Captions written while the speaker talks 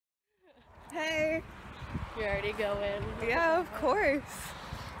You're already going? Yeah, of course.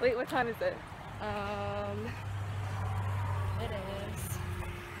 Wait, what time is it? It is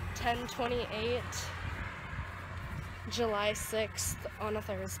 10:28, July 6th on a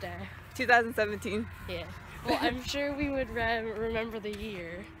Thursday. 2017. Yeah. Well, I'm sure we would remember the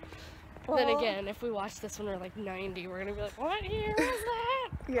year. Well, then again, if we watch this when we're like 90, we're gonna be like, what year was that?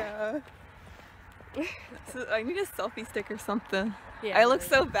 Yeah. So I need a selfie stick or something. Yeah, I look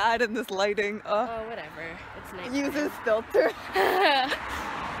so bad in this lighting. Oh, whatever. It's nice. Uses filter.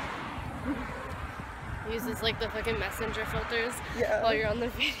 Uses like the fucking messenger filters Yeah. while you're on the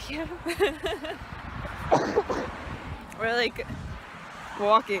video. We're like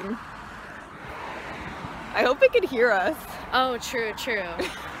walking. I hope they could hear us. Oh, true.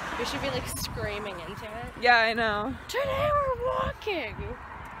 We should be like screaming into it. Yeah, I know. Today we're walking!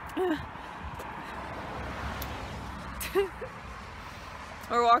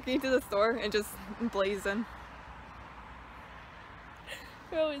 We're walking to the store and just blazing.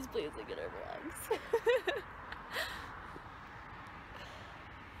 We're always blazing in our vlogs.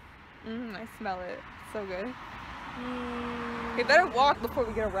 I smell it. So good. We better walk before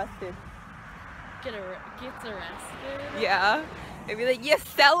we get arrested. Gets arrested? Yeah. They'd be like, yes,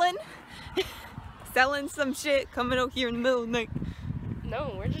 selling? Selling some shit coming out here in the middle of the night.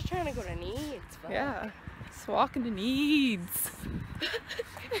 No, we're just trying to go to Needs. But... Yeah. Just walking to Needs.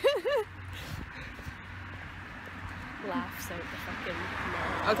 Laughs out the fucking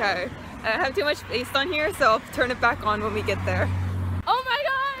mouth. Okay. I have too much space on here, so I'll turn it back on when we get there. Oh my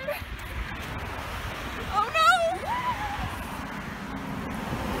god! Oh no!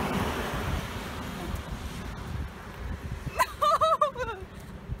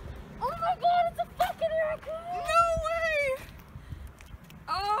 Oh my god, it's a fucking raccoon! No way!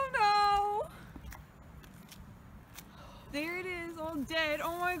 Oh no! There it is, all dead.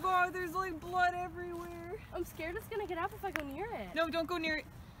 Oh my god, there's like blood everywhere. I'm scared it's gonna get up if I go near it. No, don't go near it.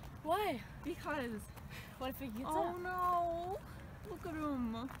 Why? Because. What if it gets up? Oh no! Look at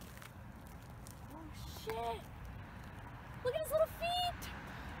him. Oh shit! Look at his little feet!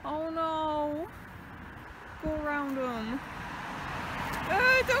 Oh no! Go around him.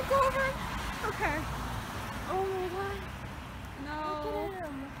 Don't go over him. Okay. Oh my god! No. Look at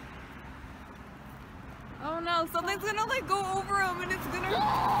him! Oh no! Something's gonna like go over him and it's gonna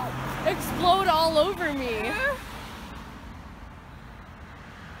explode all over me.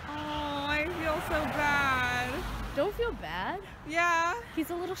 Oh, I feel so bad. Don't feel bad. Yeah.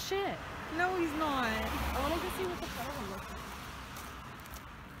 He's a little shit. No, he's not. I want to go see what the front of him looks like.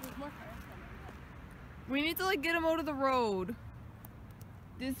 There's more cars coming. We need to like get him out of the road.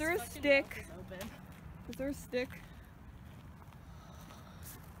 Is there a stick? Is there a stick?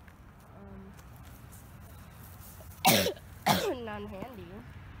 None handy.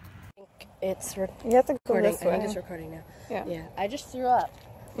 It's You have to go recording. this I way. think it's recording now. Yeah. Yeah. I just threw up.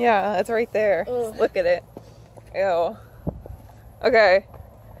 Yeah, that's right there. Ugh. Look at it. Ew. Okay.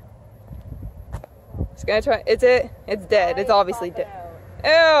 Just gonna try. Is it? It's dead. It's obviously dead.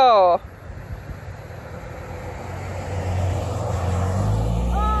 Ew.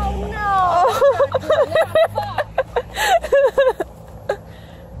 Oh no!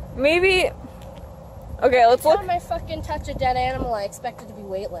 Maybe. Okay, let's look. Every time I fucking touch a dead animal, I expect it to be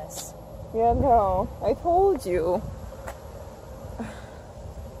weightless. Yeah, no. I told you.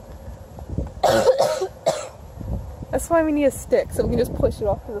 That's why we need a stick, so we can just push it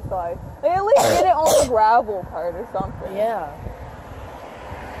off to the side. Like, at least get it on the gravel part or something. Yeah.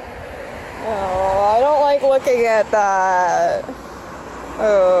 Oh, I don't like looking at that.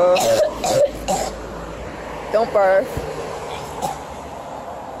 Oh. Don't barf.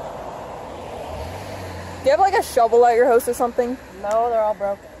 Do you have like a shovel at your house or something? No, they're all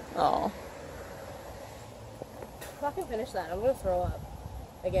broken. Oh. Fucking finish that. I'm gonna throw up.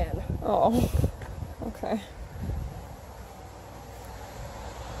 Again. Oh. Okay.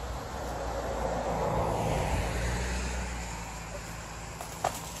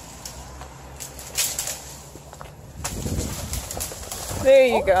 There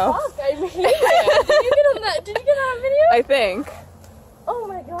you go. Fuck, I made it. Did you get on that? Did you get on video? I think. Oh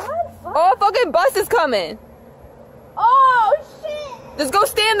my god. Fuck. Oh, fucking bus is coming. Oh shit. Just go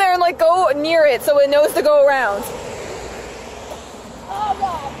stand there and like go near it so it knows to go around. Oh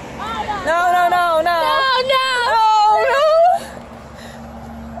no. Oh no. No, no, no, no. No, no. Oh, no.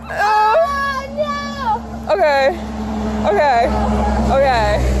 Oh no. Okay. Okay. Okay.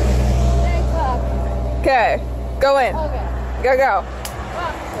 Thank fuck. Okay. Go in. Okay. Go, go.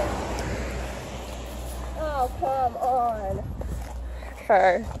 Oh, come on.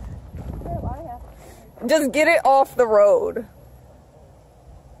 Okay. Just get it off the road.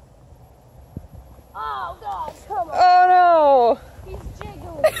 Oh God, come on. Oh He's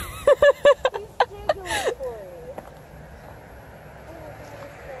jiggling. He's jiggling for you.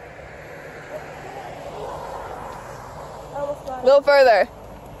 I almost got no. A it. little further.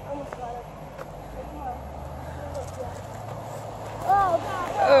 Almost got it. Come on. Oh God.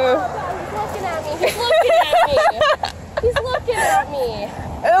 Oh God. He's looking at me. He's looking at me. He's looking at me.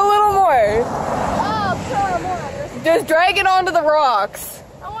 A little more. Oh, come on. Just drag it onto the rocks.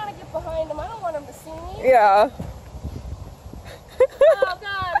 I want to get behind him. I don't want him to see me. Yeah. Oh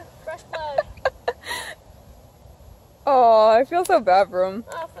God. Fresh blood. Oh, I feel so bad for him.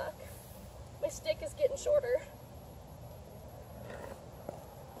 Oh fuck. My stick is getting shorter.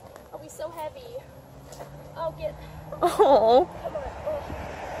 Oh, he's so heavy. Oh, get. Oh. Come on. Oh.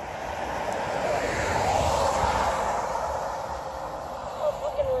 Oh,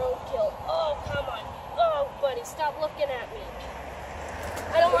 fucking roadkill. Oh, come on. Oh, buddy, stop looking at me.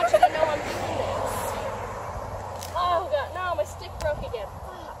 I don't want you to know I'm doing this. Oh, God. No, my stick broke again.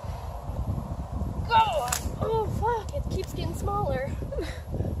 Fuck. Go on. Oh, fuck. It keeps getting smaller. I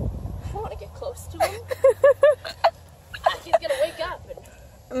don't want to get close to him. He's going to wake up. And...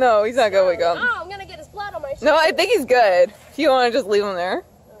 No, he's not gonna wake up. Oh, I'm going to get his blood on my shirt. No, I think he's good. If you want to just leave him there.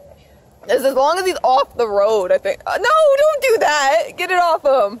 As long as he's off the road, I think. No, don't do that. Get it off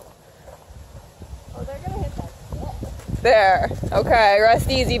him. Oh, they're going to hit that. There. Okay, rest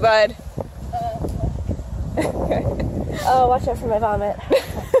easy, bud. Oh, watch out for my vomit.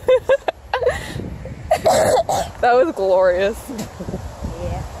 That was glorious.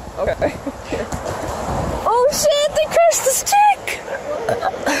 Yeah. Okay. Oh shit, they crushed the stick!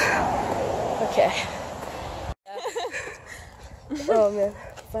 Okay. Oh man,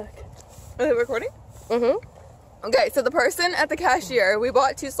 fuck. Are they recording? Mm-hmm. Okay, so the person at the cashier, we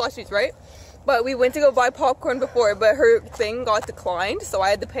bought 2 slushies, right? But we went to go buy popcorn before, but her thing got declined, so I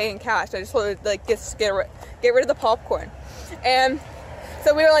had to pay in cash. I just wanted to like get rid of the popcorn. And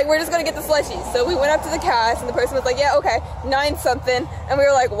so we were like, we're just gonna get the slushies. So we went up to the cash and the person was like, yeah, okay, 9 something. And we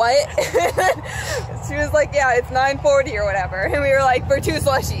were like, what? She was like, yeah, it's 9.40 or whatever. And we were like, for 2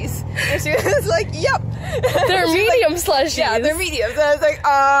 slushies. And she was like, yep. They're medium slushies. Yeah, they're mediums. And I was like,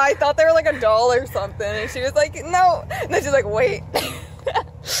 I thought they were like $1 or something. And she was like, no. And then she's like, wait.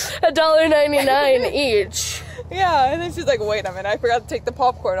 $1.99 each. Yeah, and then she's like, wait a minute, I forgot to take the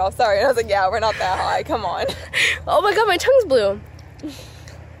popcorn off. Sorry. And I was like, yeah, we're not that high. Come on. Oh my God, my tongue's blue.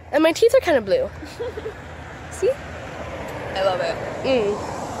 And my teeth are kind of blue. See? I love it. Mm.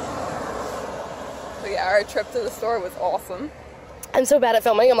 So yeah, our trip to the store was awesome. I'm so bad at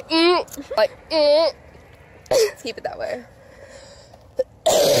filming. I'm like, Let's keep it that way.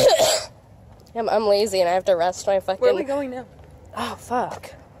 I'm lazy and I have to rest my fucking... Where are we going now? Oh,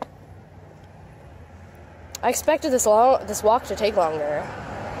 fuck. I expected this walk to take longer.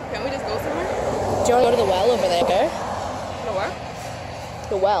 Can't we just go somewhere? Do you want to go to the well over there? No, where?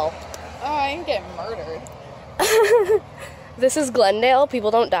 The well. Oh, I ain't getting murdered. This is Glendale.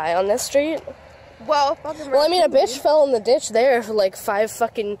 People don't die on this street. Well, I mean, a bitch fell in the ditch there for like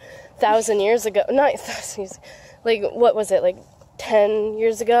 5,000 years ago. Not 1,000 years. Like, what was it? Like 10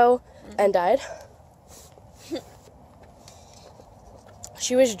 years ago and died.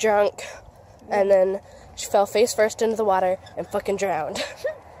 She was drunk and then she fell face first into the water and fucking drowned.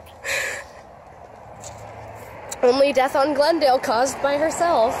 Only death on Glendale caused by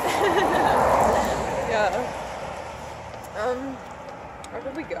herself. Yeah. Where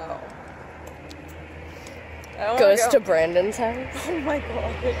did we go? Goes to Brandon's house. Oh my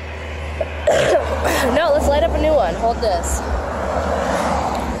God. No, let's light up a new one. Hold this.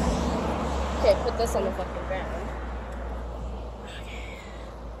 Okay, put this on the fucking ground.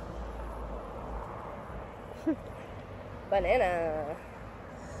 Banana.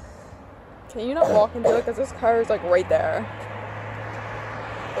 Can you not walk into it? Because this car is like right there.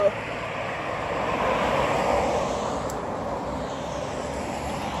 Ugh.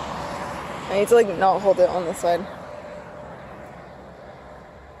 I need to like not hold it on this side.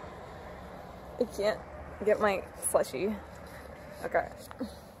 I can't get my slushie. Okay.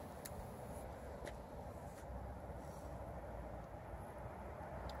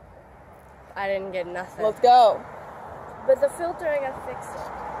 I didn't get nothing. Let's go. But the filter, I gotta fix it.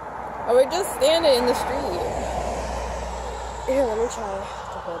 I would just stand it in the street. Here, let me try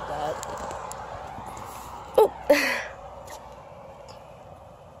to hold that. Oh.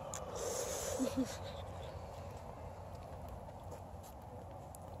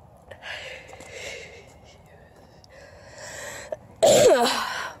 Oh,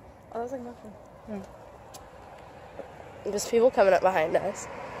 that was like nothing. There's people coming up behind us.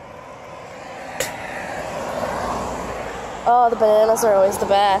 Oh, the bananas are always the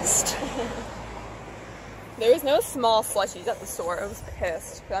best. There was no small slushies at the store. I was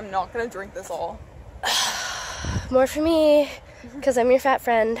pissed. I'm not gonna drink this all. More for me, because I'm your fat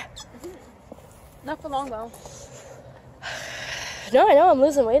friend. Not for long though. No, I know, I'm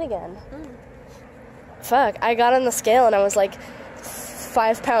losing weight again. Fuck, I got on the scale and I was like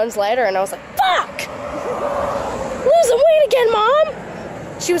 5 pounds lighter and I was like, fuck! Losing weight again, Mom!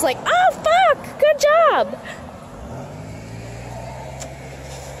 She was like, oh, fuck! Good job!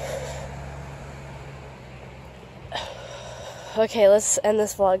 Okay, let's end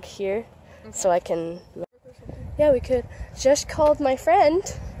this vlog here so I can... Yeah, we could. Just called my friend.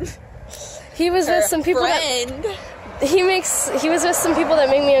 He was with some people that... He was with some people that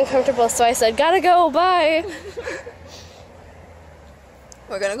make me uncomfortable, so I said, gotta go, bye!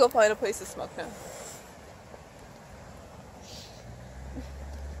 We're gonna go find a place to smoke now.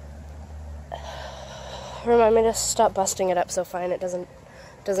 Remind me to stop busting it up so fine. It doesn't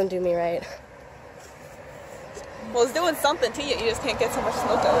do me right. Well, it's doing something to you. You just can't get so much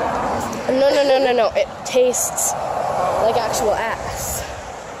smoke out of it. No. It tastes like actual ass.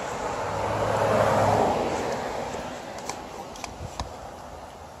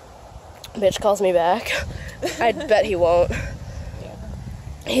 Bitch calls me back. I bet he won't. Yeah.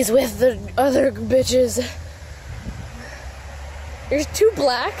 He's with the other bitches. You're too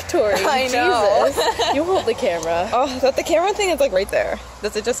black, Tori. I know. Jesus. You hold the camera. Oh, that the camera thing is like right there.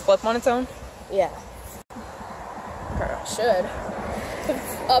 Does it just flip on its own? Yeah. Should.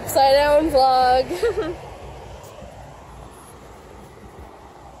 Upside down vlog.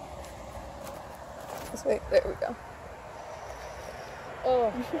 Just wait. There we go.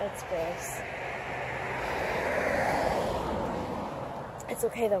 Oh, that's gross. It's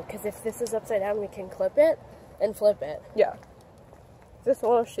okay though, because if this is upside down, we can clip it and flip it. Yeah. Just a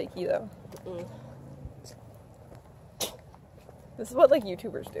little shaky though. This is what like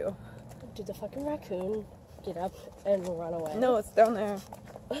YouTubers do. Did the fucking raccoon get up and run away? No, it's down there.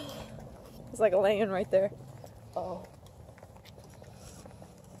 It's like laying right there. Oh.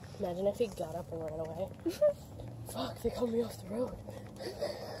 Imagine if he got up and ran away. Fuck, they cut me off the road.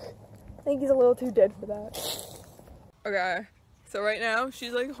 I think he's a little too dead for that. Okay, so right now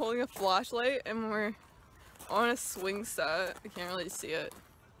she's like holding a flashlight and we're on a swing set. I can't really see it.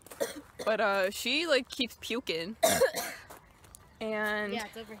 But she like keeps puking. And yeah,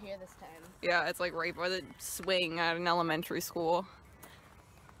 it's over here this time. Yeah, it's like right by the swing at an elementary school.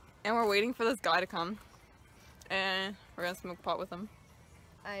 And we're waiting for this guy to come. And we're gonna smoke pot with him.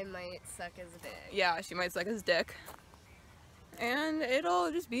 I might suck his dick. Yeah, she might suck his dick. And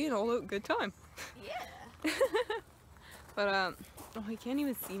it'll just be an all-out good time. Yeah. But, oh, he can't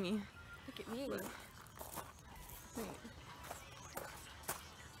even see me. Look at me. Wait.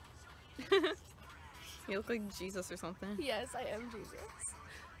 You look like Jesus or something. Yes, I am Jesus.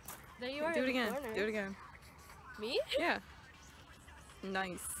 There you are. Do it again. Do it again. Me? Yeah.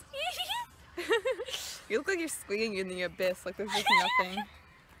 Nice. You look like you're swinging in the abyss, like there's just nothing.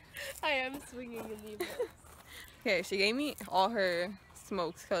 I am swinging in the abyss. Okay, she gave me all her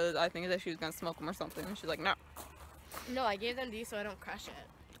smokes because I think that she was gonna smoke them or something. And she's like, no. No, I gave them to you so I don't crush it.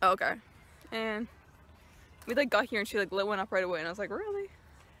 Oh, okay. And we like got here and she like lit one up right away and I was like, really?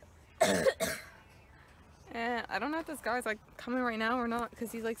 And I don't know if this guy's like coming right now or not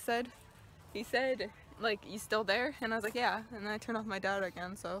because he said like, you still there? And I was like, yeah. And then I turned off my data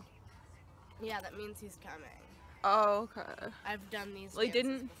again, so. Yeah, that means he's coming. Oh, okay. I've done these well,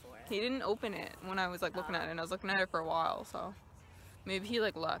 before. He didn't open it when I was like looking at it, and I was looking at it for a while, so maybe he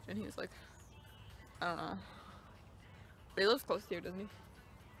like left and he was like, I don't know. But he lives close here, doesn't he?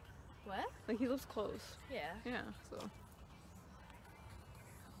 What? Like he lives close. Yeah. Yeah, so.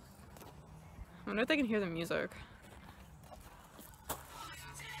 I wonder if they can hear the music.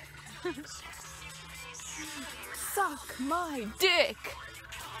 Suck my dick!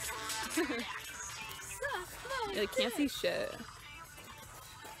 Yeah, they can't see shit.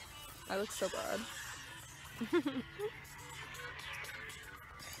 I look so bad.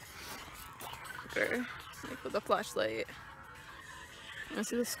 Okay, like with the flashlight. You wanna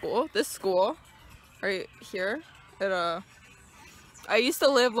see the school? This school, right here, I used to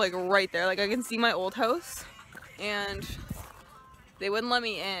live like right there. Like I can see my old house, and they wouldn't let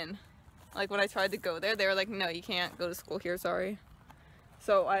me in. Like when I tried to go there, they were like, no, you can't go to school here, sorry.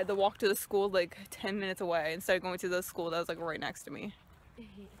 So I had to walk to the school like 10 minutes away instead of going to the school that was like right next to me.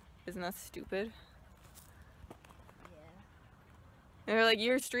 Isn't that stupid? Yeah. And they're like,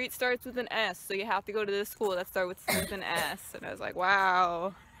 your street starts with an S, so you have to go to this school that starts with an S. And I was like,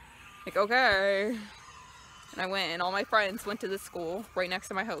 wow. Like, okay. And I went, and all my friends went to this school right next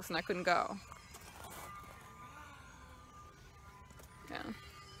to my house, and I couldn't go. Yeah.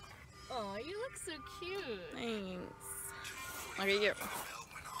 Oh, you You look so cute. Thanks. Okay, you.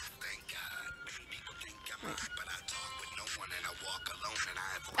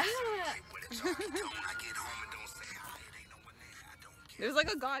 There's like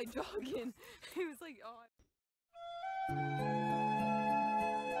a guy jogging. He was like, oh.